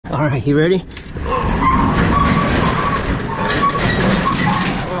All right, you ready?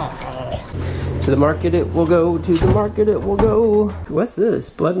 To the market it will go, to the market it will go. What's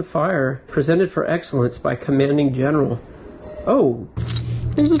this? Blood and Fire, presented for excellence by Commanding General. Oh,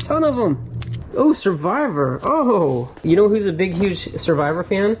 there's a ton of them. Oh, Survivor. Oh, you know who's a big, huge Survivor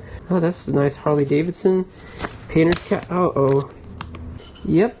fan? Oh, that's a nice Harley Davidson. Painter's Cap. Uh-oh.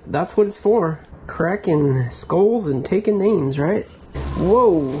 Yep, that's what it's for. Cracking skulls and taking names, right?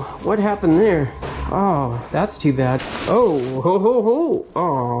 Whoa, what happened there? Oh, that's too bad. Oh, ho, ho, ho.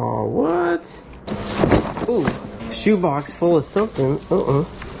 Oh, what? Ooh, shoebox full of something. Uh-uh.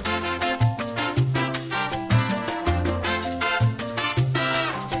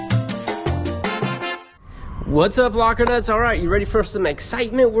 What's up, Locker Nuts? All right, you ready for some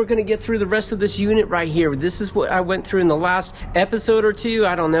excitement? We're gonna get through the rest of this unit right here. This is what I went through in the last episode or two.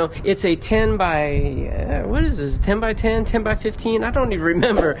 I don't know. It's a 10 by, what is this? 10 by 10, 10 by 15? I don't even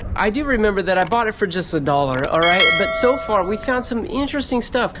remember. I do remember that I bought it for just $1, all right? But so far, we found some interesting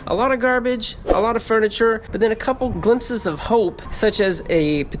stuff. A lot of garbage, a lot of furniture, but then a couple glimpses of hope, such as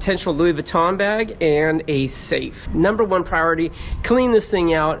a potential Louis Vuitton bag and a safe. Number one priority, clean this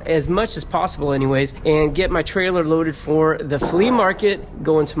thing out as much as possible anyways, and get my trailer loaded for the flea market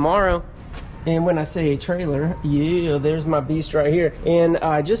going tomorrow. And when I say trailer, yeah, there's my beast right here. And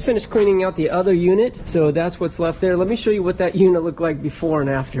I just finished cleaning out the other unit, so that's what's left there. Let me show you what that unit looked like before and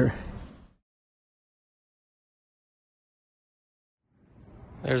after.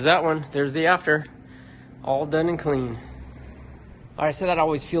 There's that one. There's the after. All done and clean. All right, so that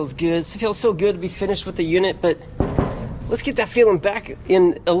always feels good. It feels so good to be finished with the unit, but let's get that feeling back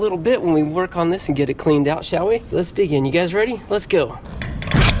in a little bit when we work on this and get it cleaned out, shall we? Let's dig in. You guys ready? Let's go.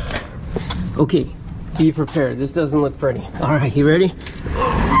 Okay, be prepared. This doesn't look pretty. All right, you ready?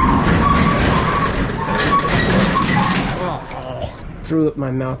 Threw up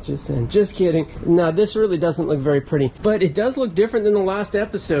my mouth just then. Just kidding. Now, this really doesn't look very pretty, but it does look different than the last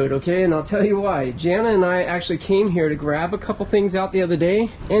episode, okay? And I'll tell you why. Jana and I actually came here to grab a couple things out the other day,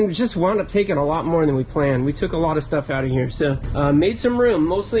 and just wound up taking a lot more than we planned. We took a lot of stuff out of here, so made some room,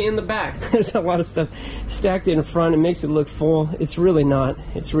 mostly in the back. There's a lot of stuff stacked in front. It makes it look full. It's really not.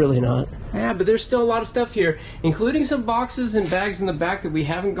 It's really not. Yeah, but there's still a lot of stuff here, including some boxes and bags in the back that we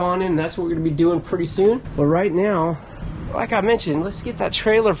haven't gone in, and that's what we're going to be doing pretty soon. But right now, like I mentioned, let's get that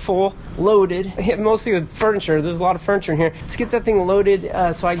trailer full, loaded, mostly with furniture. There's a lot of furniture in here. Let's get that thing loaded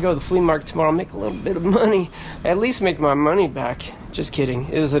so I can go to the flea market tomorrow, make a little bit of money, at least make my money back. Just kidding,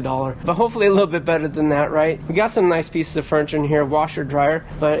 it is $1. But hopefully a little bit better than that, right? We got some nice pieces of furniture in here, washer, dryer.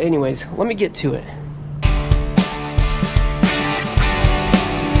 But anyways, let me get to it.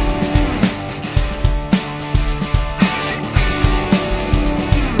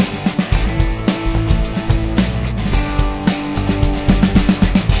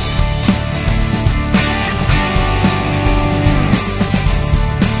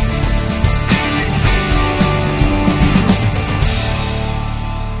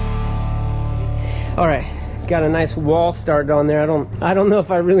 All right, got a nice wall started on there. I don't know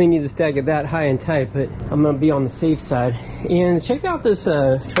if I really need to stack it that high and tight, but I'm gonna be on the safe side. And check out this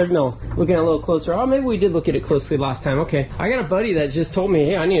treadmill, looking at it a little closer. Oh, maybe we did look at it closely last time. Okay, I got a buddy that just told me,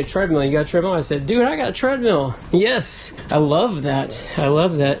 hey, I need a treadmill. You got a treadmill? I said, dude, I got a treadmill. Yes, I love that. I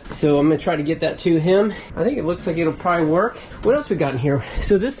love that. So I'm gonna try to get that to him. I think it looks like it'll probably work. What else we got in here?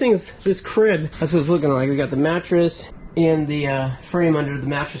 So this crib, that's what it's looking like. We got the mattress and the frame under the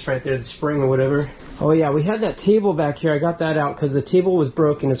mattress right there, the spring or whatever. Oh yeah, we had that table back here. I got that out because the table was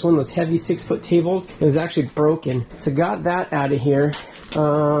broken. It's one of those heavy 6-foot tables. It was actually broken. So got that out of here.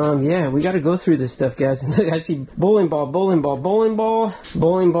 Yeah, we got to go through this stuff, guys. I see bowling ball, bowling ball, bowling ball,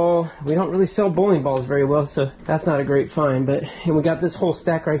 bowling ball. We don't really sell bowling balls very well, so that's not a great find. But, and we got this whole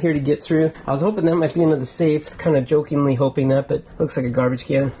stack right here to get through. I was hoping that might be into the safe. It's kind of jokingly hoping that, but looks like a garbage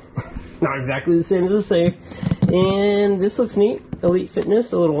can. Not exactly the same as a safe. And this looks neat. Elite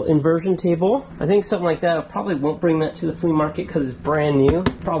Fitness, a little inversion table. I think something like that. I probably won't bring that to the flea market because it's brand new.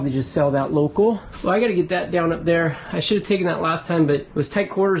 Probably just sell that local. Well, I got to get that down up there. I should have taken that last time, but it was tight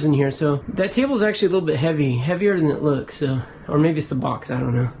quarters in here. So that table is actually a little bit heavy, heavier than it looks. So, or maybe it's the box. I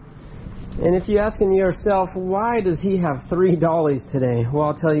don't know. And if you're asking yourself, why does he have 3 dollies today? Well,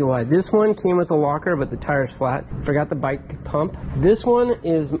 I'll tell you why. This one came with a locker, but the tire's flat. Forgot the bike pump. This one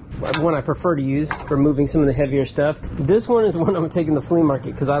is one I prefer to use for moving some of the heavier stuff. This one is one I'm taking to the flea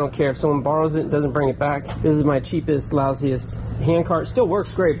market because I don't care if someone borrows it and doesn't bring it back. This is my cheapest, lousiest hand cart. Still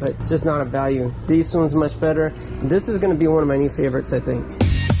works great, but just not a value. This one's much better. This is going to be one of my new favorites, I think.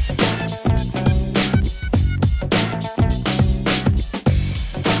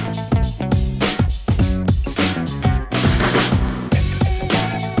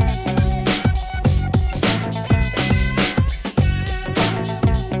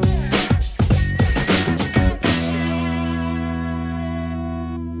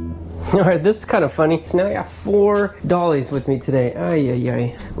 All right, this is kind of funny. So now I got 4 dollies with me today. Ay, ay,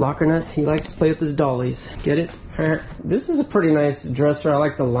 ay. Locker nuts, he likes to play with his dollies. Get it? This is a pretty nice dresser. I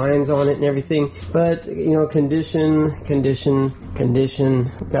like the lines on it and everything. But, you know, condition.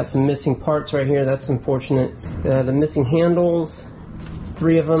 We've got some missing parts right here. That's unfortunate. The missing handles,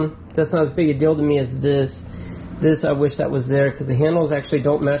 3 of them. That's not as big a deal to me as this. This, I wish that was there because the handles actually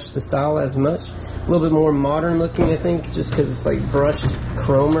don't match the style as much. A little bit more modern looking, I think, just because it's like brushed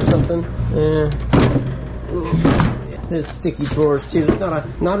chrome or something. There's sticky drawers too. It's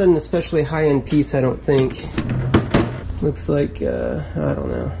not an especially high-end piece, I don't think. Looks like, I don't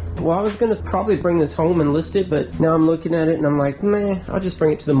know. Well, I was going to probably bring this home and list it, but now I'm looking at it and I'm like, meh, I'll just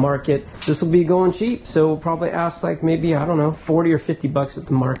bring it to the market. This will be going cheap, so we'll probably ask like maybe, I don't know, 40 or 50 bucks at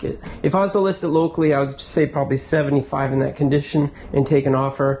the market. If I was to list it locally, I would say probably 75 in that condition and take an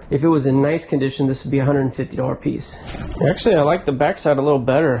offer. If it was in nice condition, this would be a $150 piece. Actually, I like the backside a little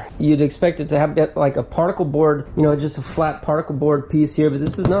better. You'd expect it to have like a particle board, you know, just a flat particle board piece here, but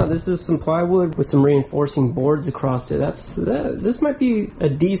this is not. This is some plywood with some reinforcing boards across it. This might be a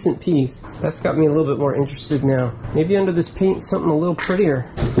decent piece. That's got me a little bit more interested now. Maybe under this paint something a little prettier.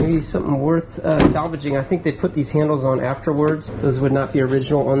 Maybe something worth salvaging. I think they put these handles on afterwards. Those would not be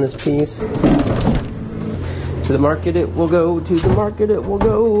original on this piece. To the market it will go, to the market it will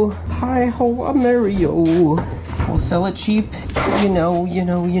go. Hi ho, Amerio. We'll sell it cheap, you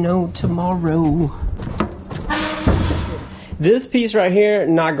know, tomorrow. This piece right here,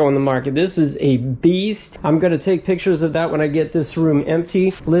 not going to market. This is a beast. I'm going to take pictures of that when I get this room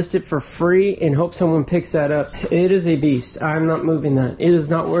empty, list it for free, and hope someone picks that up. It is a beast. I'm not moving that. It is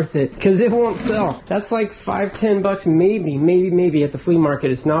not worth it because it won't sell. That's like $5-10 bucks, maybe at the flea market.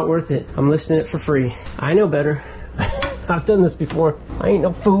 It's not worth it. I'm listing it for free. I know better. I've done this before. I ain't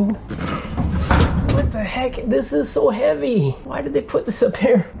no fool. What the heck? This is so heavy. Why did they put this up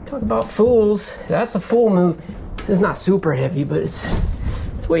here? Talk about fools. That's a fool move. It's not super heavy, but it's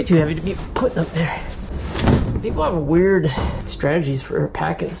way too heavy to be putting up there. People have weird strategies for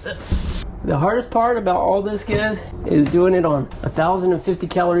packing stuff. The hardest part about all this, guys, is doing it on 1,050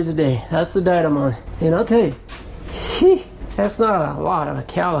 calories a day. That's the diet I'm on. And I'll tell you, that's not a lot of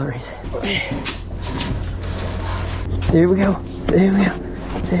calories. There we go. There we go.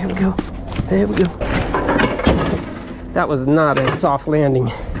 There we go. There we go. That was not a soft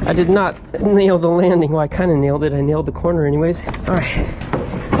landing. I did not nail the landing. Well, I kind of nailed it. I nailed the corner anyways. All right.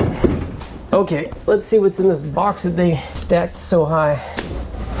 Okay, let's see what's in this box that they stacked so high.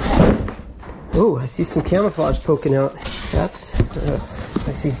 Oh, I see some camouflage poking out. That's,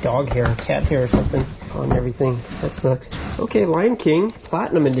 I see dog hair, cat hair or something on everything. That sucks. Okay, Lion King,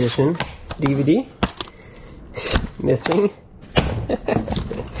 Platinum Edition, DVD. Missing.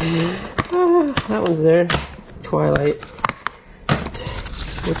 That one's there. Twilight.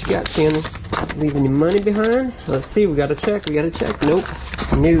 What you got, Shannon? Leaving your money behind? Let's see, we gotta check. Nope.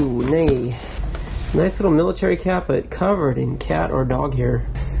 No, nay. Nice little military cap, but covered in cat or dog hair.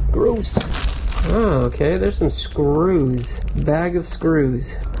 Gross. Oh, okay, there's some screws. Bag of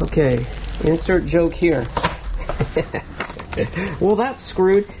screws. Okay, insert joke here. Well, that's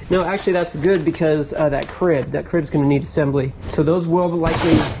screwed. No, actually that's good because that crib's gonna need assembly. So those will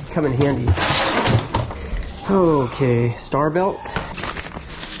likely come in handy. Okay, star belt.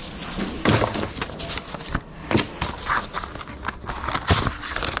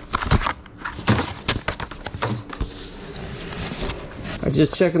 I'm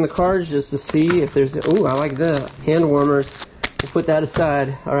just checking the cards just to see if there's, oh, I like that. Hand warmers. We'll put that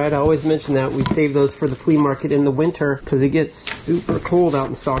aside. All right, I always mention that. We save those for the flea market in the winter because it gets super cold out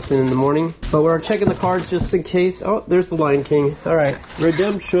in Stockton in the morning. But we're checking the cards just in case. Oh, there's the Lion King. All right,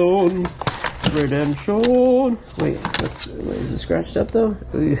 redemption. Redemption. Wait, is it scratched up though?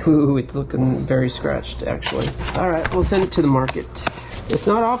 Ooh, it's looking very scratched actually. All right, we'll send it to the market. It's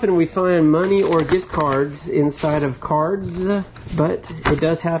not often we find money or gift cards inside of cards, but it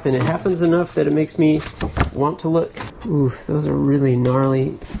does happen. It happens enough that it makes me want to look. Ooh, those are really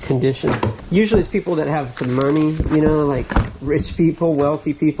gnarly condition. Usually it's people that have some money, you know, like rich people,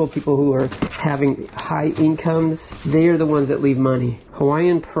 wealthy people, people who are having high incomes. They are the ones that leave money.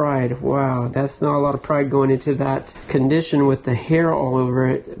 Hawaiian Pride. Wow, that's not a lot of pride going into that condition with the hair all over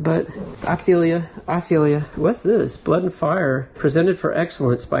it. But I feel ya. I feel ya. What's this? Blood and Fire. Presented for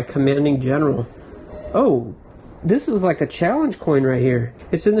excellence by Commanding General. Oh, this is like a challenge coin right here.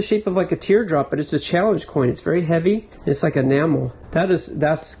 It's in the shape of like a teardrop, but it's a challenge coin. It's very heavy. It's like enamel.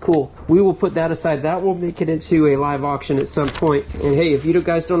 That's cool. We will put that aside. That will make it into a live auction at some point. And hey, if you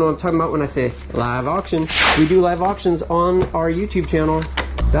guys don't know what I'm talking about when I say live auction, we do live auctions on our YouTube channel.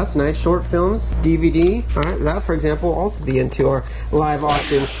 That's nice. Short films, DVD. All right, that, for example, will also be into our live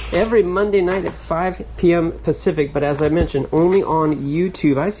auction every Monday night at 5 p.m. Pacific. But as I mentioned, only on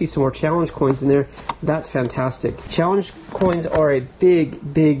YouTube. I see some more challenge coins in there. That's fantastic. Challenge coins are a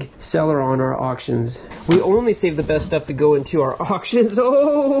big seller on our auctions. We only save the best stuff to go into our auctions.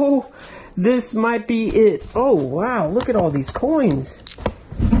 Oh, this might be it. Oh, wow. Look at all these coins.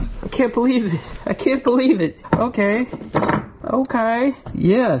 I can't believe it. I can't believe it. Okay. Okay.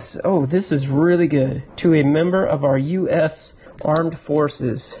 Yes. Oh, this is really good. To a member of our U.S. Armed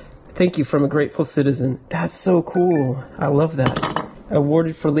Forces. Thank you from a grateful citizen. That's so cool. I love that.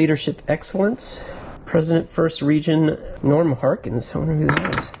 Awarded for leadership excellence. President First Region Norm Harkins. I wonder who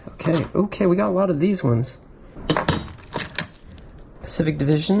that is. Okay. Okay, we got a lot of these ones. Pacific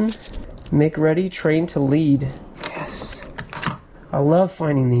Division. Make ready, train to lead. Yes. I love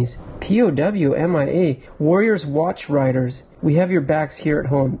finding these. POW, MIA, Warriors Watch Riders. We have your backs here at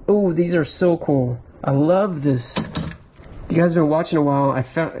home. Oh, these are so cool. I love this. You guys have been watching a while.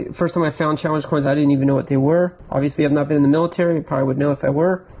 First time I found challenge coins, I didn't even know what they were. Obviously, I've not been in the military. I probably would know if I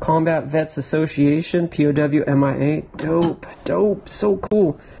were. Combat Vets Association, POW, MIA. Dope, dope, so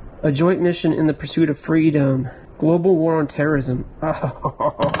cool. A joint mission in the pursuit of freedom. Global war on terrorism.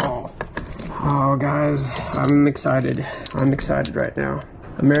 Oh, guys, I'm excited. I'm excited right now.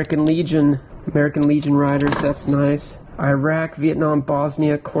 American Legion Riders, that's nice. Iraq, Vietnam,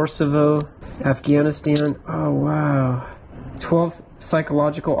 Bosnia, Kosovo, Afghanistan. Oh, wow. 12th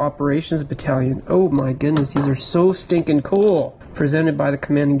Psychological Operations Battalion. Oh, my goodness, these are so stinking cool. Presented by the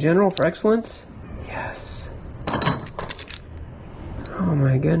Commanding General for excellence. Yes. Oh,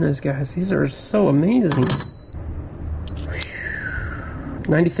 my goodness, guys, these are so amazing.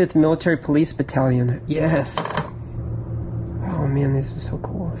 95th Military Police Battalion. Yes. Oh man, this is so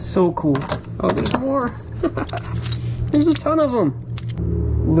cool. So cool. Oh, there's more. There's a ton of them.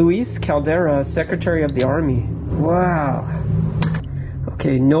 Luis Caldera, Secretary of the Army. Wow.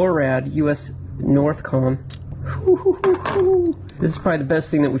 Okay, NORAD, U.S. Northcom. This is probably the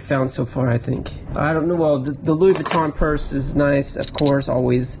best thing that we found so far, I think. I don't know, well, the Louis Vuitton purse is nice, of course,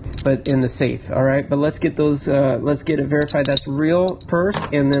 always, but in the safe, all right? But let's get those, let's get it verified that's real purse,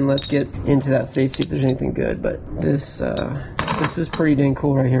 and then let's get into that safe, see if there's anything good. But this is pretty dang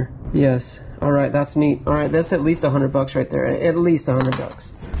cool right here. Yes, all right, that's neat. All right, that's at least $100 right there, at least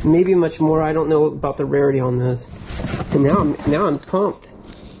 $100. Maybe much more, I don't know about the rarity on this. And now I'm pumped.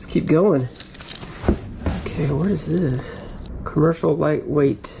 Let's keep going. Okay, what is this? Commercial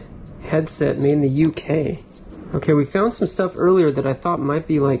lightweight headset made in the UK. Okay, we found some stuff earlier that I thought might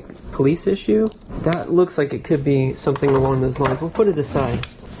be like police issue. That looks like it could be something along those lines. We'll put it aside.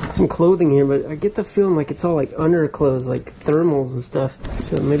 Some clothing here, but I get the feeling like it's all like underclothes, like thermals and stuff.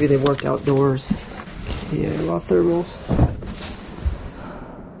 So maybe they worked outdoors. Yeah, a lot of thermals.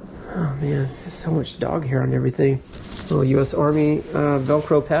 Oh man, there's so much dog hair on everything. Little U.S. Army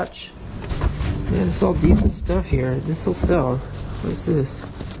Velcro patch. Yeah, this is all decent stuff here. This will sell. What is this?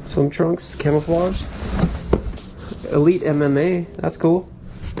 Swim trunks, camouflage. Elite MMA. That's cool.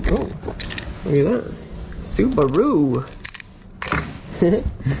 Oh, look at that. Subaru.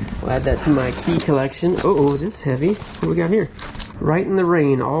 I'll add that to my key collection. Oh, this is heavy. What do we got here? Write in the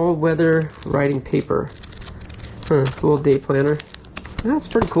Rain, all-weather writing paper. Huh, it's a little day planner. That's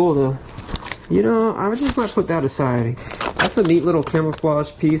pretty cool, though. You know, I just might put that aside. That's a neat little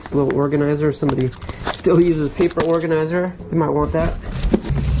camouflage piece, little organizer. Somebody still uses paper organizer. They might want that.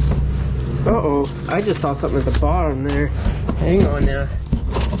 Uh-oh, I just saw something at the bottom there. Hang on now.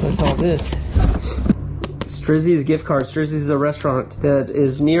 What's all this? Strizzy's gift card. Strizzy's is a restaurant that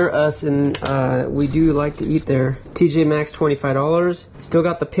is near us, and we do like to eat there. TJ Maxx, $25. Still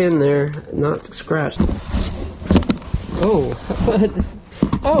got the pin there, not scratched. Oh,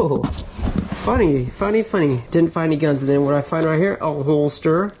 oh. Funny. Didn't find any guns. And then what I find right here, a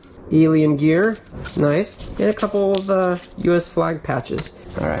holster, alien gear, nice, and a couple of U.S. flag patches.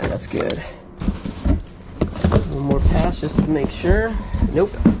 All right, that's good. One more pass just to make sure. Nope.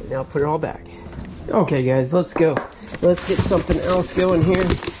 Now put it all back. Okay, guys, let's go. Let's get something else going here.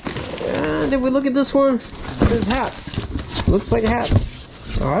 Did we look at this one? It says hats. Looks like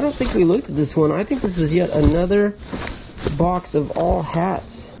hats. Oh, I don't think we looked at this one. I think this is yet another box of all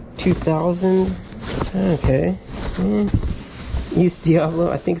hats. 2000. Okay. East Diablo.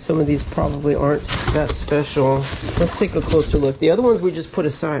 I think some of these probably aren't that special. Let's take a closer look. The other ones we just put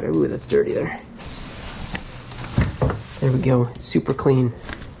aside. Ooh, that's dirty there. There we go. It's super clean.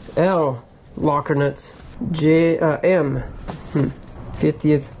 L. Locker nuts. M.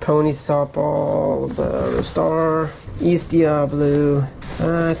 50th Pony Softball Star. East Diablo.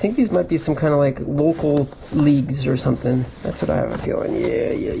 I think these might be some kind of like local leagues or something. That's what I have a feeling.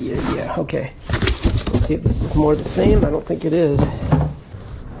 Yeah. Okay. Let's see if this is more the same. I don't think it is.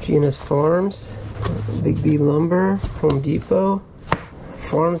 G&S Farms, Big B Lumber, Home Depot,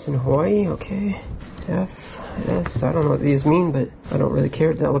 Farms in Hawaii. Okay. FS. I don't know what these mean, but I don't really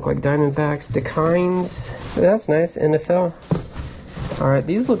care. That look like Diamondbacks. Dekines. That's nice. NFL. Alright,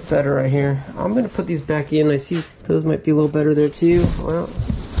 these look better right here. I'm going to put these back in. I see those might be a little better there too. Well,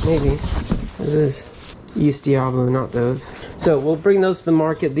 maybe. What is this? East Diablo, not those. So we'll bring those to the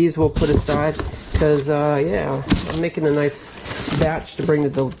market. These we'll put aside because, yeah, I'm making a nice batch to bring to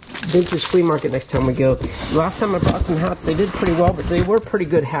the vintage flea market next time we go. Last time I brought some hats, they did pretty well, but they were pretty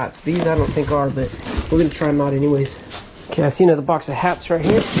good hats. These I don't think are, but we're going to try them out anyways. Okay, I see another box of hats right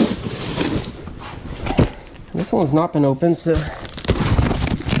here. This one's not been opened, so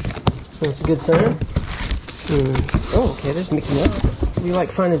that's a good sign. Oh, okay, there's Mickey Mouse. We like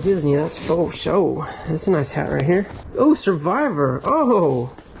finding Disney, that's for sure. That's a nice hat right here. Oh, Survivor.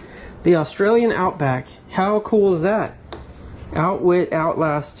 Oh, the Australian Outback. How cool is that? Outwit,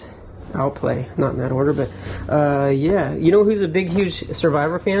 outlast, outplay. Not in that order, but yeah. You know who's a big, huge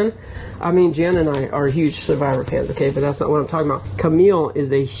Survivor fan? I mean, Jan and I are huge Survivor fans, okay? But that's not what I'm talking about. Camille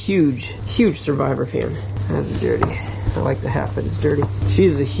is a huge, huge Survivor fan. That's dirty. I like the hat, but it's dirty.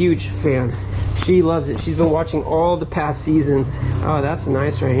 She's a huge fan. She loves it. She's been watching all the past seasons. Oh, that's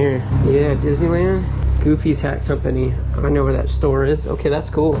nice right here. Yeah, Disneyland. Goofy's Hat Company. I know where that store is. Okay, that's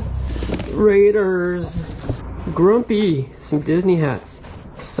cool. Raiders. Grumpy. Some Disney hats.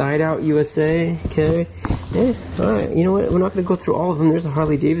 Side Out USA. Okay. Yeah, alright. You know what? We're not going to go through all of them. There's a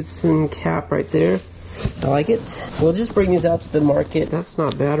Harley Davidson cap right there. I like it. We'll just bring these out to the market. That's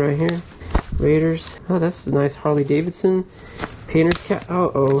not bad right here. Raiders. Oh, that's a nice Harley Davidson. Painter's cap.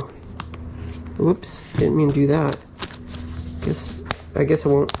 Uh-oh. Oops. Didn't mean to do that. I guess I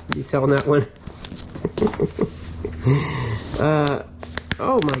won't be selling that one.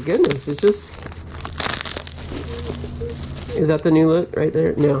 Oh my goodness. It's just... Is that the new look right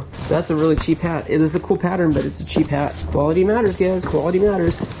there? No. That's a really cheap hat. It is a cool pattern, but it's a cheap hat. Quality matters, guys. Quality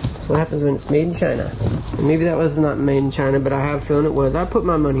matters. That's what happens when it's made in China. And maybe that was not made in China, but I have a feeling it was. I put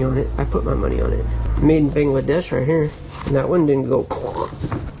my money on it. I put my money on it. Made in Bangladesh right here. And that one didn't go...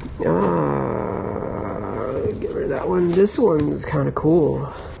 Get rid of that one. This one is kind of cool.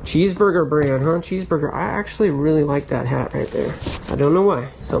 Cheeseburger brand, huh? Cheeseburger. I actually really like that hat right there. I don't know why.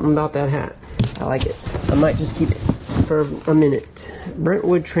 Something about that hat. I like it. I might just keep it for a minute.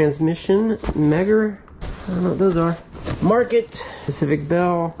 Brentwood Transmission. Megger. I don't know what those are. Market. Pacific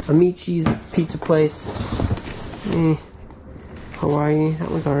Bell. Amici's Pizza Place. Hawaii. That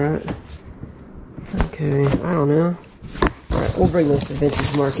one's alright. Okay. I don't know. Alright, we'll bring those to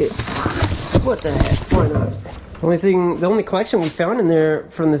Vintage Market. What the heck? Why not? The only collection we found in there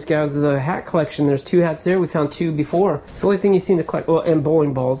from this guy was the hat collection. There's 2 hats there. We found 2 before. It's the only thing you've seen to collect. Well, and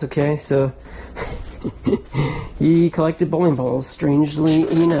bowling balls, okay? So, he collected bowling balls, strangely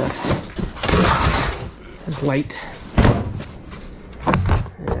enough. It's light.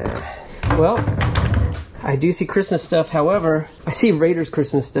 Well, I do see Christmas stuff. However, I see Raiders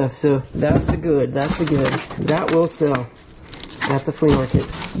Christmas stuff. So, that's a good. That will sell at the flea market.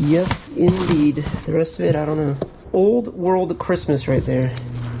 Yes, indeed. The rest of it, I don't know. Old World Christmas right there.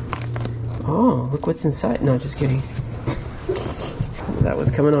 Oh, look what's inside. No, just kidding. That was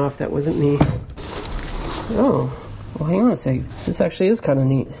coming off. That wasn't me. Oh, well, hang on a second. This actually is kind of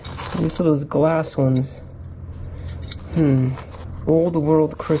neat. These are those glass ones. Old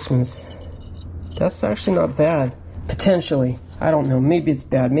World Christmas. That's actually not bad. Potentially. I don't know. Maybe it's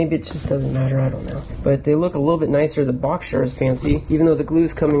bad. Maybe it just doesn't matter. I don't know. But they look a little bit nicer. The box sure is fancy. Even though the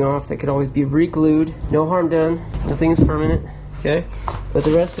glue's coming off, they could always be re-glued. No harm done. Nothing's permanent. Okay? But the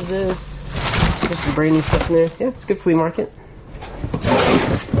rest of this, there's some brand new stuff in there. Yeah, it's a good flea market.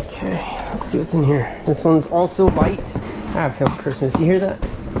 Okay, let's see what's in here. This one's also light. I feel Christmas. You hear that?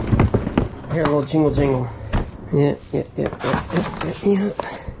 I hear a little jingle jingle. Yeah. Yeah,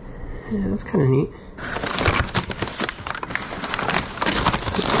 that's kind of neat.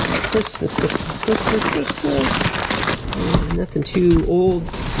 Christmas. Nothing too old,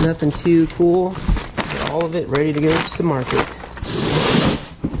 nothing too cool. Got all of it ready to go to the market.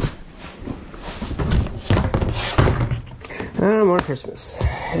 More Christmas.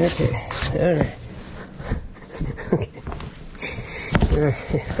 Okay. Alright. Okay.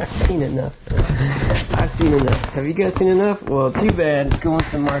 I've seen enough. Have you guys seen enough? Well, too bad. It's going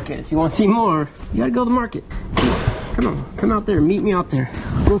to the market. If you want to see more, you gotta go to the market. Come on, come out there, meet me out there.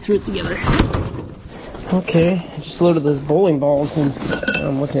 We'll go through it together. Okay, I just loaded those bowling balls, and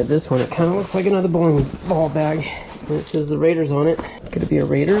I'm looking at this one. It kind of looks like another bowling ball bag. And it says the Raiders on it. Could it be a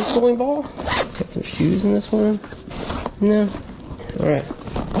Raiders bowling ball? Got some shoes in this one? No. Alright.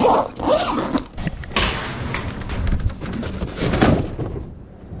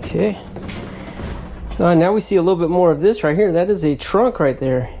 Okay. Now we see a little bit more of this right here. That is a trunk right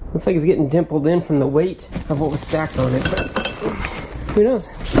there. Looks like it's getting dimpled in from the weight of what was stacked on it. But who knows?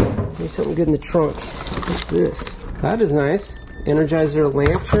 Maybe something good in the trunk. What's this? That is nice. Energizer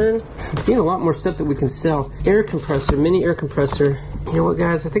lantern. I'm seeing a lot more stuff that we can sell. Air compressor, mini air compressor. You know what,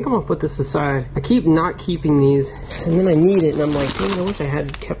 guys? I think I'm gonna put this aside. I keep not keeping these, and then I need it, and I'm like, dang, I wish I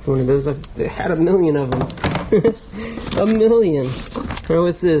had kept one of those. I've had a million of them. A million. All right,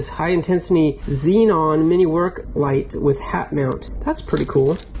 what's this? High intensity xenon mini work light with hat mount. That's pretty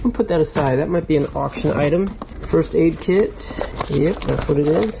cool. I'm gonna put that aside. That might be an auction item. First aid kit. Yep, that's what it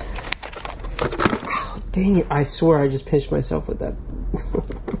is. Oh, dang it. I swear I just pinched myself with that.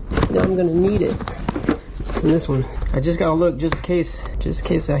 Now I'm gonna need it. What's in this one? I just gotta look just in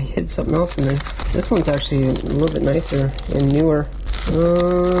case I hit something else in there. This one's actually a little bit nicer and newer.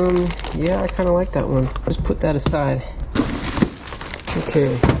 Yeah, I kind of like that one. Just put that aside.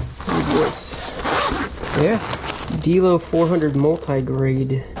 Okay, what is this? Yeah, Delo 400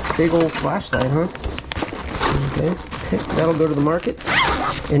 multi-grade. Big old flashlight, huh? Okay, that'll go to the market,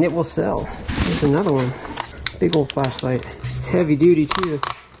 and it will sell. There's another one. Big old flashlight. It's heavy duty too.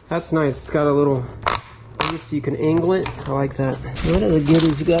 That's nice. It's got a little, so you can angle it. I like that. What other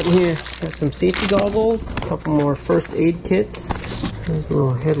goodies you got in here? Got some safety goggles, a couple more first aid kits. There's a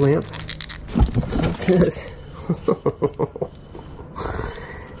little headlamp. What's this?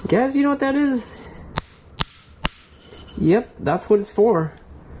 Guys, you know what that is? Yep, that's what it's for.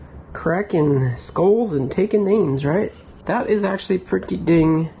 Cracking skulls and taking names, right? That is actually pretty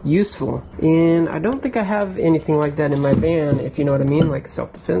dang useful. And I don't think I have anything like that in my van, if you know what I mean, like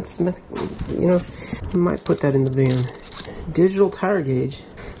self-defense, you know. I might put that in the van. Digital tire gauge.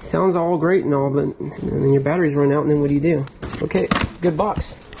 Sounds all great and all, but then your batteries run out, and then what do? Okay, good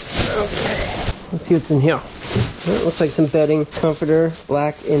box. Okay, let's see what's in here. Well, it looks like some bedding, comforter,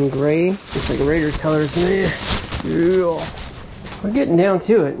 black and gray. Looks like Raiders colors in there. Yeah. We're getting down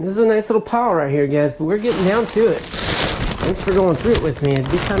to it. This is a nice little pile right here, guys, but we're getting down to it. Thanks for going through it with me.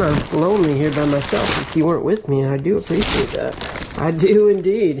 It'd be kind of lonely here by myself if you weren't with me, and I do appreciate that. I do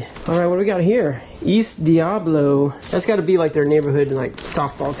indeed. All right, what do we got here? East Diablo. That's got to be like their neighborhood like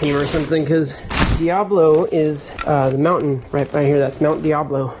softball team or something, because Diablo is the mountain right by here. That's Mount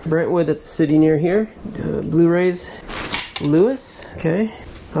Diablo. Brentwood, that's a city near here. Blu-rays. Lewis. Okay.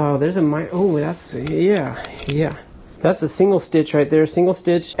 Oh, there's a oh, that's, yeah. That's a single stitch right there. Single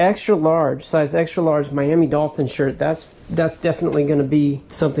stitch, extra large, size extra large Miami Dolphin shirt. That's definitely going to be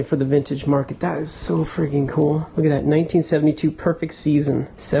something for the vintage market. That is so freaking cool. Look at that, 1972 perfect season,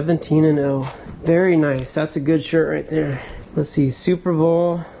 17-0. Very nice. That's a good shirt right there. Let's see, Super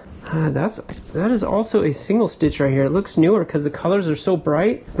Bowl. That is also a single stitch right here. It looks newer because the colors are so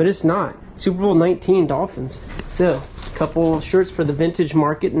bright, but it's not. Super Bowl 19 Dolphins. So, a couple shirts for the vintage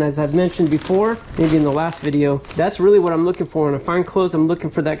market, and as I've mentioned before, maybe in the last video, that's really what I'm looking for. When I find clothes, I'm looking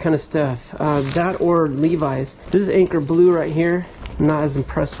for that kind of stuff. That or Levi's. This is Anchor Blue right here. I'm not as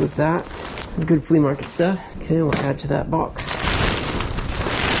impressed with that. It's good flea market stuff. Okay, we'll add to that box.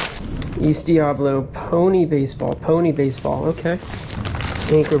 East Diablo Pony Baseball. Okay.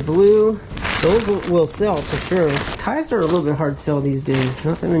 Anchor Blue. Those will sell for sure. Ties are a little bit hard to sell these days.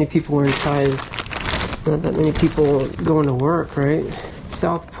 Not that many people wearing ties. Not that many people going to work, right?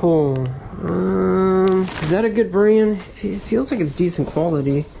 South Pole. Is that a good brand? It feels like it's decent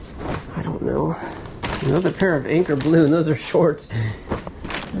quality. I don't know. Another pair of Anchor Blue, and those are shorts.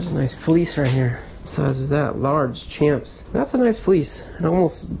 There's a nice fleece right here. What size is that? Large Champs. That's a nice fleece. I'd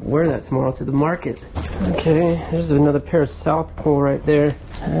almost wear that tomorrow to the market. Okay, there's another pair of South Pole right there.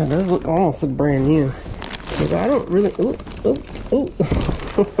 Those almost look brand new. But I don't really. Ooh.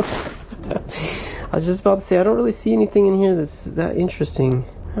 I was just about to say, I don't really see anything in here that's that interesting.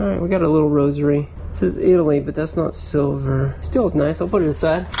 All right, we got a little rosary. It says Italy, but that's not silver. Still is nice. I'll put it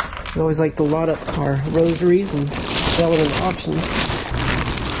aside. I always like to lot up our rosaries and sell them in auctions.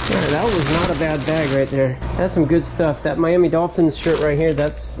 Yeah, that was not a bad bag right there. That's some good stuff. That Miami Dolphins shirt right here,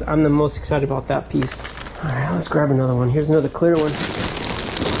 I'm the most excited about that piece. All right, let's grab another one. Here's another clear one.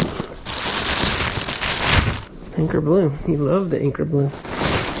 Anchor Blue. You love the Anchor Blue.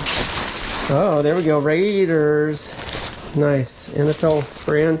 Oh, there we go. Raiders. Nice. NFL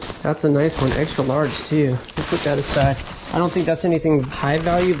brand. That's a nice one. Extra large, too. We'll put that aside. I don't think that's anything high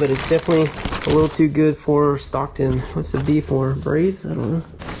value, but it's definitely a little too good for Stockton. What's the B for? Braves? I don't know.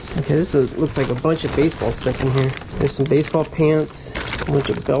 Okay, this looks like a bunch of baseball stuff in here. There's some baseball pants, a bunch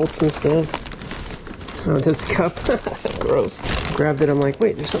of belts and stuff. Oh, that's a cup. Gross. Grabbed it, I'm like,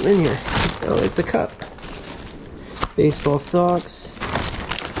 wait, there's something in here. Oh, it's a cup. Baseball socks.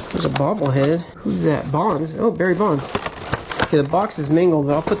 There's a bobblehead. Who's that? Bonds. Oh, Barry Bonds. Okay, the box is mangled,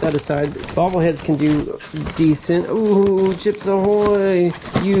 but I'll put that aside. Bobbleheads can do decent. Ooh, Chips Ahoy!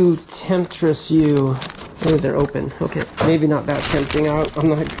 You temptress, you. Oh, they're open. Okay, maybe not that tempting. I'm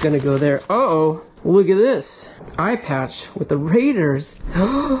not gonna go there. Uh-oh, look at this. Eye patch with the Raiders.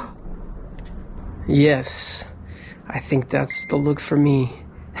 Yes, I think that's the look for me.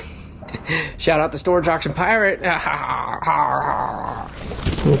 Shout out to Storage Auction Pirate.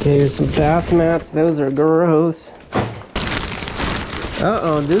 Okay, here's some bath mats. Those are gross.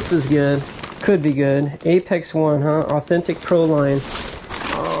 Uh-oh, this is good. Could be good. Apex 1, huh? Authentic Pro line.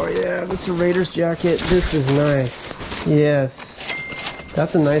 Oh, yeah, that's a Raiders jacket. This is nice. Yes.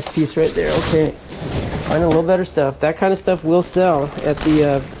 That's a nice piece right there. Okay. Find a little better stuff. That kind of stuff will sell at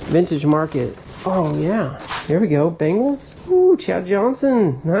the vintage market. Oh, yeah. Here we go. Bengals. Ooh, Chad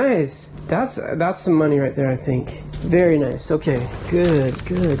Johnson. Nice. That's some money right there, I think. Very nice. Okay. Good.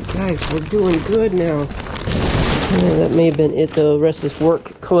 Guys, we're doing good now. Yeah, that may have been it though. The rest is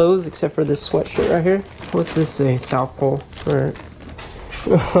work clothes, except for this sweatshirt right here. What's this say? South Pole. Alright.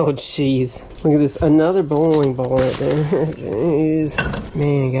 Oh, jeez. Look at this. Another bowling ball right there. Jeez.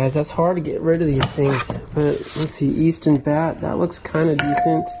 Man, guys, that's hard to get rid of these things. But let's see. Easton bat. That looks kind of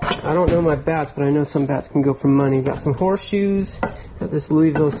decent. I don't know my bats, but I know some bats can go for money. Got some horseshoes. Got this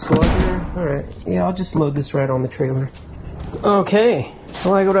Louisville Slugger. Alright. Yeah, I'll just load this right on the trailer. Okay.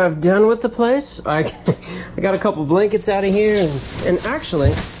 Like what I've done with the place. I got a couple blankets out of here, and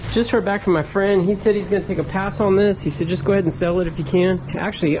actually just heard back from my friend. He said he's going to take a pass on this. He said just go ahead and sell it if you can.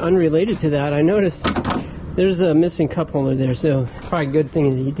 Actually, unrelated to that, I noticed there's a missing cup holder there, so probably a good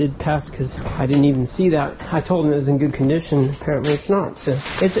thing that he did pass because I didn't even see that. I told him it was in good condition. Apparently it's not, so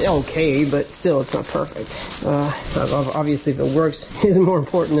it's okay, but still it's not perfect. Obviously if it works is more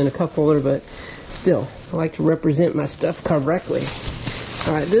important than a cup holder, but still I like to represent my stuff correctly.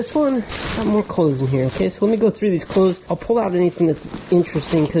 Alright, this one, got more clothes in here, okay? So let me go through these clothes. I'll pull out anything that's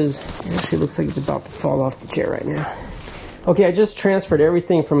interesting because it actually looks like it's about to fall off the chair right now. Okay, I just transferred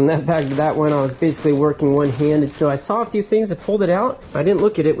everything from that bag to that one. I was basically working one-handed, so I saw a few things. I pulled it out. I didn't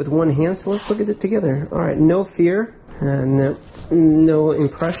look at it with one hand, so let's look at it together. Alright, no fear. No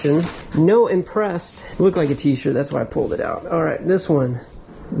impression. No impressed. Looked like a t-shirt, that's why I pulled it out. Alright, this one.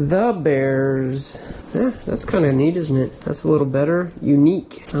 The Bears. Yeah, that's kind of neat, isn't it? That's a little better.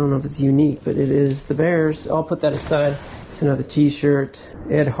 Unique. I don't know if it's unique, but it is the Bears. I'll put that aside. It's another t-shirt.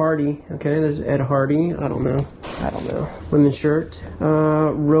 Ed Hardy. Okay, there's Ed Hardy. I don't know. Women's shirt.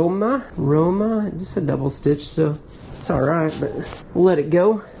 Roma. Just a double stitch, so it's alright, but we'll let it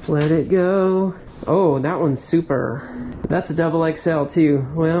go. Let it go. Oh, that one's super. That's a double XL too.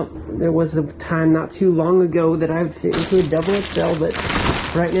 Well, there was a time not too long ago that I would fit into a double XL, but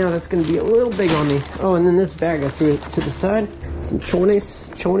right now that's going to be a little big on me. Oh, and then this bag, I threw it to the side. Some chonis,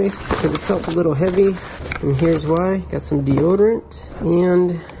 because it felt a little heavy. And here's why. Got some deodorant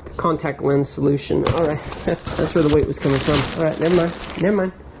and the contact lens solution. Alright, that's where the weight was coming from. Alright, never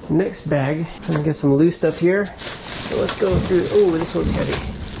mind. Next bag. I got some loose stuff here. So let's go through. Oh, this one's heavy.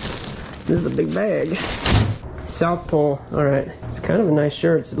 This is a big bag. South Pole. Alright. It's kind of a nice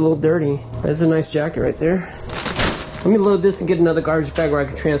shirt. It's a little dirty. That's a nice jacket right there. Let me load this and get another garbage bag where I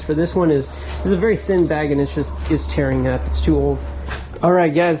can transfer. This one is a very thin bag and it's tearing up. It's too old.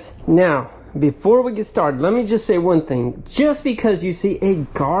 Alright guys, now before we get started, let me just say one thing. Just because you see a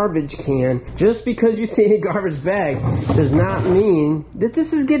garbage can, just because you see a garbage bag, does not mean that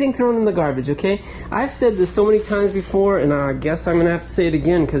this is getting thrown in the garbage, okay? I've said this so many times before, and I guess I'm gonna have to say it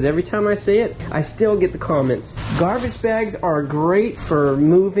again, because every time I say it, I still get the comments. Garbage bags are great for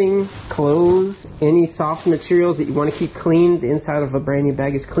moving clothes, any soft materials that you want to keep clean. The inside of a brand new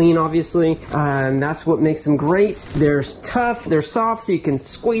bag is clean, obviously, and that's what makes them great. They're tough, they're soft, so you can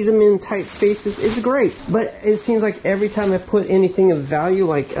squeeze them in tight spaces. It's great, but it seems like every time I put anything of value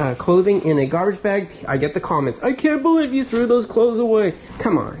like clothing in a garbage bag, I get the comments, I can't believe you threw those clothes away.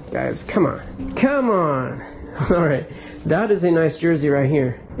 Come on guys, come on. All right, that is a nice jersey right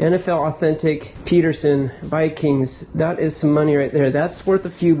here. NFL Authentic Peterson Vikings. That is some money right there. That's worth a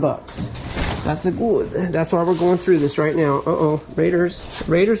few bucks. That's a good. That's why we're going through this right now. Uh-oh.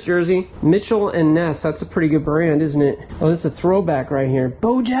 Raiders jersey. Mitchell and Ness. That's a pretty good brand, isn't it? Oh, this is a throwback right here.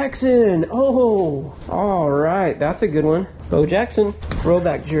 Bo Jackson. Oh, all right. That's a good one. Bo Jackson.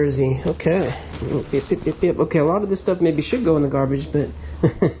 Throwback jersey. Okay. Okay, a lot of this stuff maybe should go in the garbage, but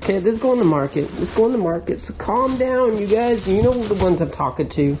okay, this go in the market. Let's go in the market. So calm down, you guys. You know the ones I'm talking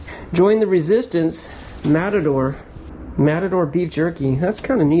to. Join the resistance. Matador beef jerky. That's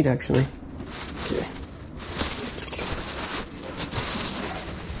kind of neat, actually. Okay.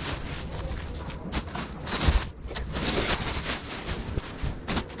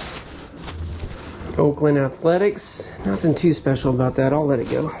 Oakland Athletics. Nothing too special about that. I'll let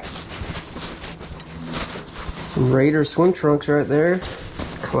it go. Some Raider swim trunks right there.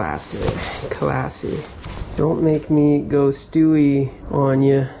 Classy. Classy. Don't make me go Stewie on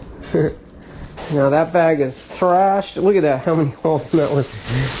you. Now that bag is thrashed. Look at that. How many holes in that one?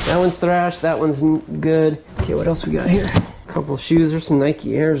 That one's thrashed. That one's good. Okay, what else we got here? A couple shoes. There's some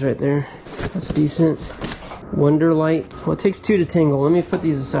Nike Airs right there. That's decent. Wonderlight. Well, it takes two to tangle. Let me put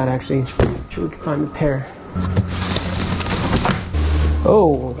these aside, actually. Sure we can find a pair.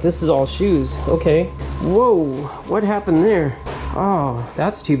 Oh, this is all shoes. Okay. Whoa, what happened there? Oh,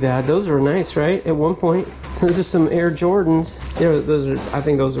 that's too bad. Those were nice, right? At one point. Those are some Air Jordans. Those are, I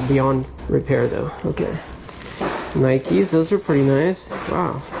think those are beyond repair though. Okay. Nikes, those are pretty nice.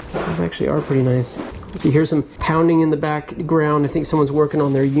 Wow, those actually are pretty nice. You hear some pounding in the background. I think someone's working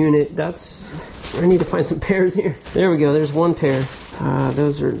on their unit. I need to find some pairs here. There we go, there's one pair.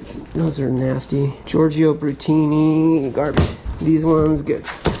 Those are nasty. Giorgio Brutini, garbage. These ones, good.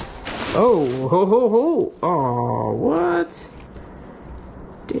 Oh, ho, ho, ho. Oh, what?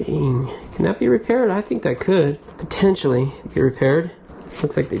 Dang. Can that be repaired? I think that could potentially be repaired.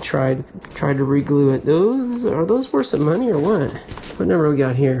 Looks like they tried to re-glue it. Are those worth some money or what? What number we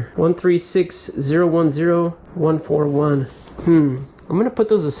got here? 136010141. I'm gonna put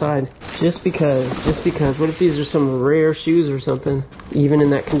those aside just because. What if these are some rare shoes or something? Even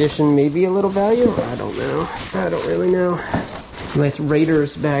in that condition, maybe a little value? I don't know. I don't really know. Nice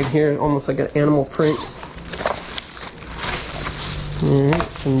Raiders bag here, almost like an animal print. Alright,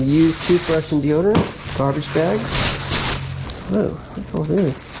 some used toothbrush and deodorant. Garbage bags. Whoa, what's all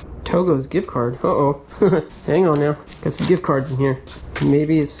this? Togo's gift card. Uh-oh. Hang on now. Got some gift cards in here.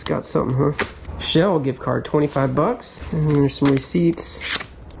 Maybe it's got something, huh? Shell gift card, 25 bucks. And then there's some receipts.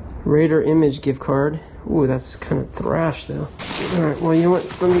 Raider Image gift card. Ooh, that's kind of thrashed though. Alright, well, you know what?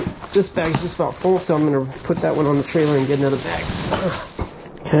 This bag's just about full, so I'm going to put that one on the trailer and get another bag.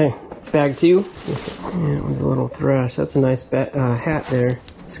 Okay, bag two. Yeah, it was a little thrashed. That's a nice hat there.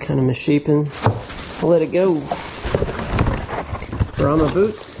 It's kind of misshapen. I'll let it go. Brahma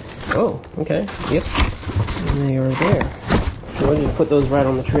boots. Oh, okay. Yep. And they are there. So we'll just put those right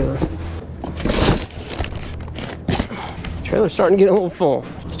on the trailer. Trailer's starting to get a little full.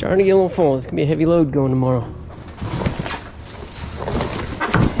 It's going to be a heavy load going tomorrow.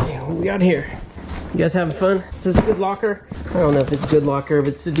 Okay, what we got here? You guys having fun? Is this a good locker? I don't know if it's a good locker, but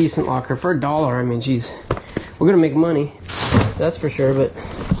it's a decent locker. For $1, I mean, geez. We're going to make money. That's for sure, but...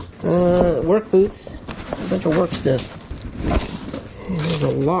 work boots. A bunch of work stuff. And there's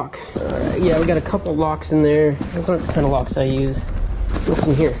a lock. Yeah, we got a couple locks in there. Those aren't the kind of locks I use. What's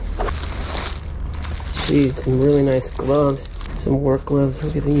in here? Jeez, some really nice gloves. Some work gloves.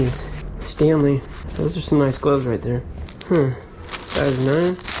 Look at these. Stanley. Those are some nice gloves right there. Size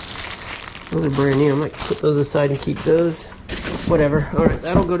 9. Those are brand new. I might put those aside and keep those. Whatever. Alright,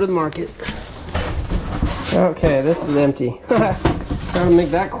 that'll go to the market. Okay, this is empty. Trying to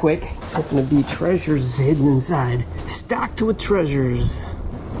make that quick. It's hoping to be treasures hidden inside. Stocked with treasures.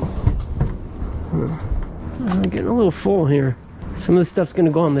 I'm getting a little full here. Some of the stuff's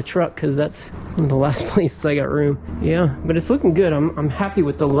gonna go on the truck because that's one of the last places I got room. Yeah, but it's looking good. I'm happy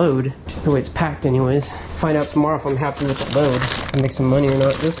with the load, the way it's packed anyways. Find out tomorrow if I'm happy with the load and make some money or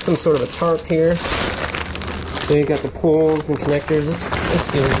not. This is some sort of a tarp here. So you got the poles and connectors. That's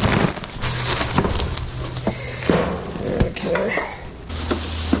good.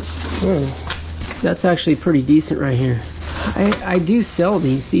 Okay. That's actually pretty decent right here. I do sell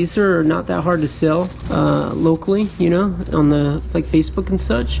these. These are not that hard to sell locally, you know, on the like Facebook and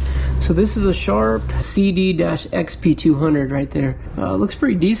such. So this is a Sharp CD-XP200 right there. Looks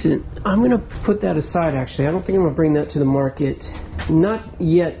pretty decent. I'm gonna put that aside actually. I don't think I'm gonna bring that to the market. Not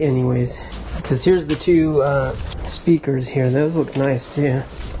yet anyways. Because here's the two speakers here. Those look nice too.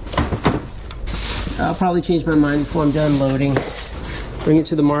 I'll probably change my mind before I'm done loading. Bring it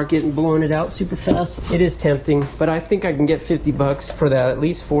to the market and blowing it out super fast. It is tempting, but I think I can get 50 bucks for that, at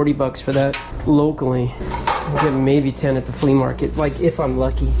least 40 bucks for that locally. I'll get maybe 10 at the flea market, like if I'm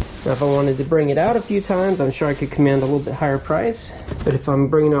lucky. Now if I wanted to bring it out a few times, I'm sure I could command a little bit higher price. But if I'm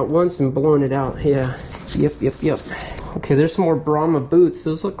bringing it out once and blowing it out, yeah. Yep. Okay, there's some more Brahma boots.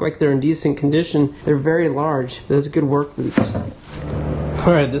 Those look like they're in decent condition. They're very large. Those are good work boots.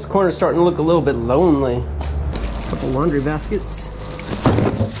 All right, this corner's starting to look a little bit lonely. Couple laundry baskets.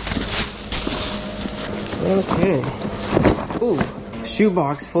 Okay. Ooh,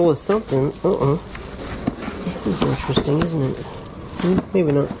 shoebox full of something. This is interesting, isn't it?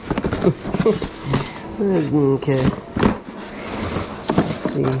 Maybe not. Okay. Let's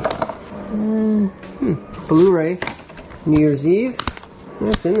see. Blu-ray. New Year's Eve.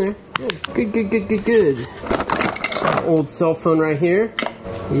 That's in there. Good, good, good, good, good. Old cell phone right here.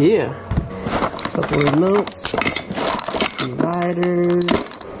 Yeah. Couple of remotes. Dividers.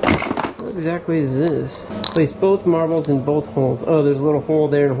 What exactly is this? Place both marbles in both holes. Oh, there's a little hole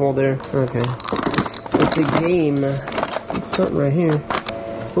there and a hole there. Okay. It's a game. I see something right here.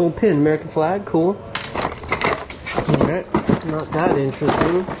 This little pin, American flag, cool. Alright, not that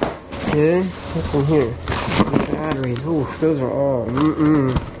interesting. Okay, what's in here? Batteries. Oh, those are all.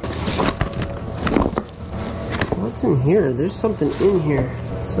 What's in here? There's something in here.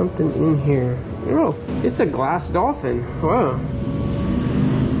 Something in here. Oh, it's a glass dolphin. Wow.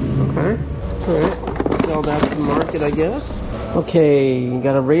 Okay. Alright. Sell that to the market, I guess. Okay, you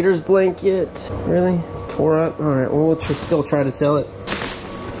got a Raiders blanket. Really? It's tore up. Alright, well, we'll still try to sell it.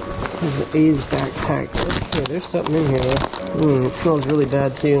 This is A's backpack. Okay, there's something in here though. It smells really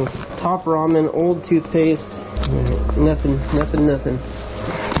bad too. Top ramen, old toothpaste. Right, nothing.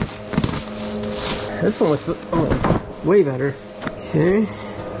 This one looks way better. Okay,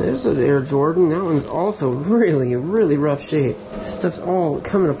 there's an Air Jordan. That one's also really rough shape. This stuff's all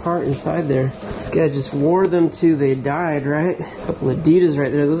coming apart inside there. This guy just wore them till they died, right? A couple Adidas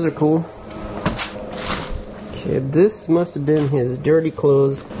right there. Those are cool. Okay, this must have been his dirty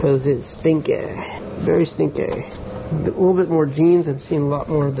clothes because it's stinky. Very stinky. A little bit more jeans. I'm seeing a lot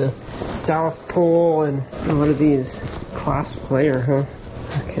more of the South Pole and what are these? Class player, huh?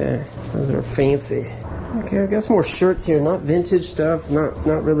 Okay, those are fancy. Okay, I got some more shirts here. Not vintage stuff,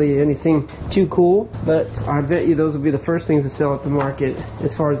 not really anything too cool, but I bet you those will be the first things to sell at the market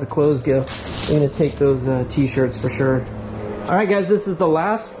as far as the clothes go. I'm gonna take those t-shirts for sure. All right, guys, this is the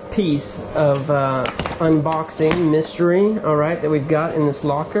last piece of unboxing mystery, all right, that we've got in this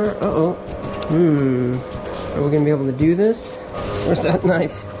locker. Uh-oh. Are we gonna be able to do this? Where's that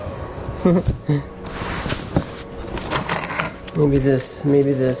knife? Maybe this.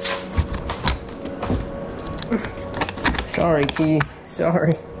 Sorry, Key.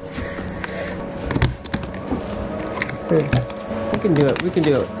 Sorry. We can do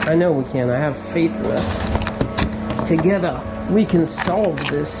it. I know we can. I have faith in us. Together, we can solve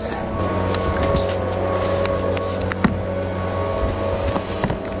this.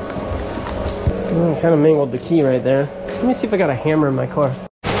 Oh, kind of mangled the key right there. Let me see if I got a hammer in my car.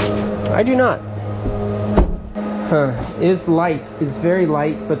 I do not. It's light. It's very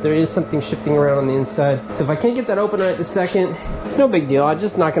light, but there is something shifting around on the inside. So if I can't get that open right this second, it's no big deal. I'm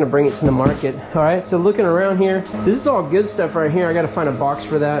just not going to bring it to the market. All right, so looking around here, this is all good stuff right here. I got to find a box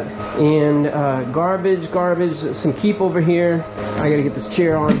for that. And garbage, some keep over here. I got to get this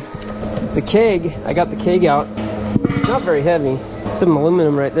chair on. The keg, I got the keg out. It's not very heavy. Some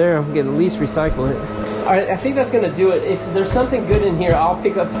aluminum right there. I'm going to at least recycle it. All right, I think that's going to do it. If there's something good in here, I'll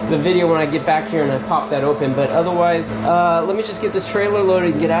pick up the video when I get back here and I pop that open. But otherwise, let me just get this trailer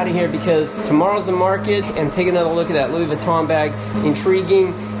loaded and get out of here because tomorrow's the market and take another look at that Louis Vuitton bag.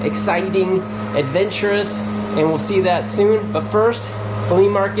 Intriguing, exciting, adventurous, and we'll see that soon. But first, flea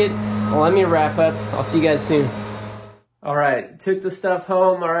market. Well, let me wrap up. I'll see you guys soon. All right, took the stuff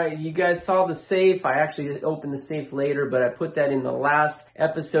home. All right, you guys saw the safe. I actually opened the safe later, but I put that in the last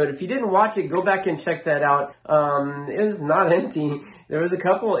episode. If you didn't watch it, go back and check that out. It was not empty. There was a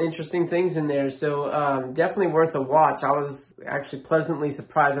couple interesting things in there, so definitely worth a watch. I was actually pleasantly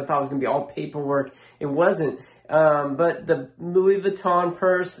surprised. I thought it was going to be all paperwork. It wasn't. But the Louis Vuitton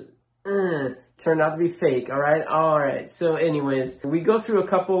purse, turned out to be fake. All right. So anyways, we go through a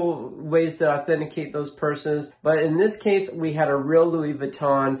couple ways to authenticate those purses, but in this case, we had a real Louis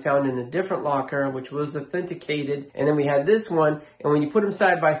Vuitton found in a different locker, which was authenticated. And then we had this one, and when you put them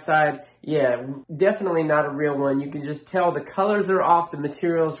side by side, yeah, definitely not a real one. You can just tell the colors are off, the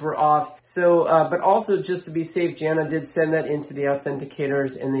materials were off. So, but also just to be safe, Jana did send that into the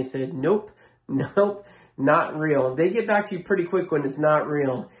authenticators, and they said, nope, not real. They get back to you pretty quick when it's not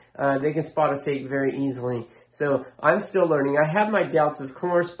real. They can spot a fake very easily. So I'm still learning. I had my doubts, of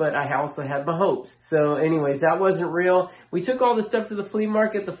course, but I also had my hopes. So anyways, that wasn't real. We took all the stuff to the flea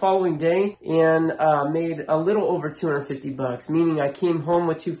market the following day and made a little over 250 bucks, meaning I came home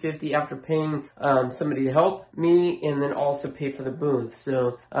with 250 after paying somebody to help me and then also pay for the booth.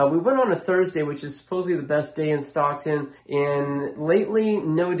 So we went on a Thursday, which is supposedly the best day in Stockton. And lately,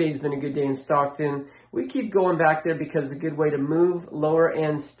 no day's been a good day in Stockton. We keep going back there because it's a good way to move lower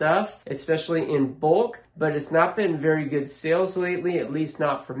end stuff, especially in bulk, but it's not been very good sales lately, at least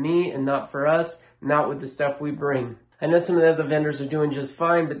not for me and not for us, not with the stuff we bring. I know some of the other vendors are doing just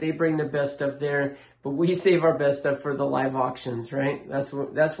fine, but they bring their best stuff there, but we save our best stuff for the live auctions, right? That's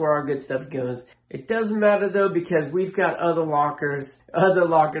where our good stuff goes. It doesn't matter though, because we've got other lockers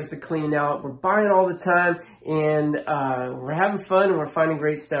to clean out. We're buying all the time, and we're having fun, and we're finding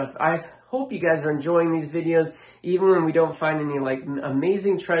great stuff. I hope you guys are enjoying these videos, even when we don't find any like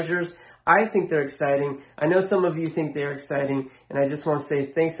amazing treasures. I think they're exciting. I know some of you think they're exciting, and I just want to say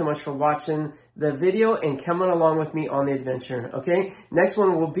thanks so much for watching the video and coming along with me on the adventure, okay? Next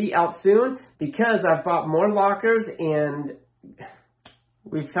one will be out soon, because I've bought more lockers, and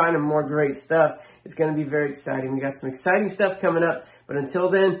we found more great stuff. It's going to be very exciting. We got some exciting stuff coming up. But until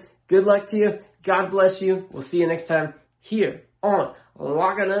then, good luck to you. God bless you. We'll see you next time here on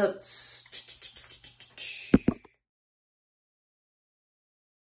Locking Up.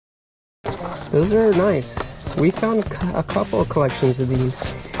 Those are nice. We found a couple of collections of these.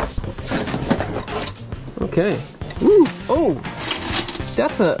 Okay. Ooh, oh,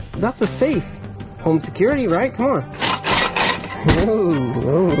 that's a safe. Home security, right? Come on. Whoa,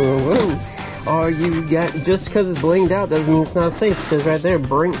 whoa, whoa. Oh, you got, just because it's blinged out doesn't mean it's not safe. It says right there,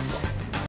 Brinks.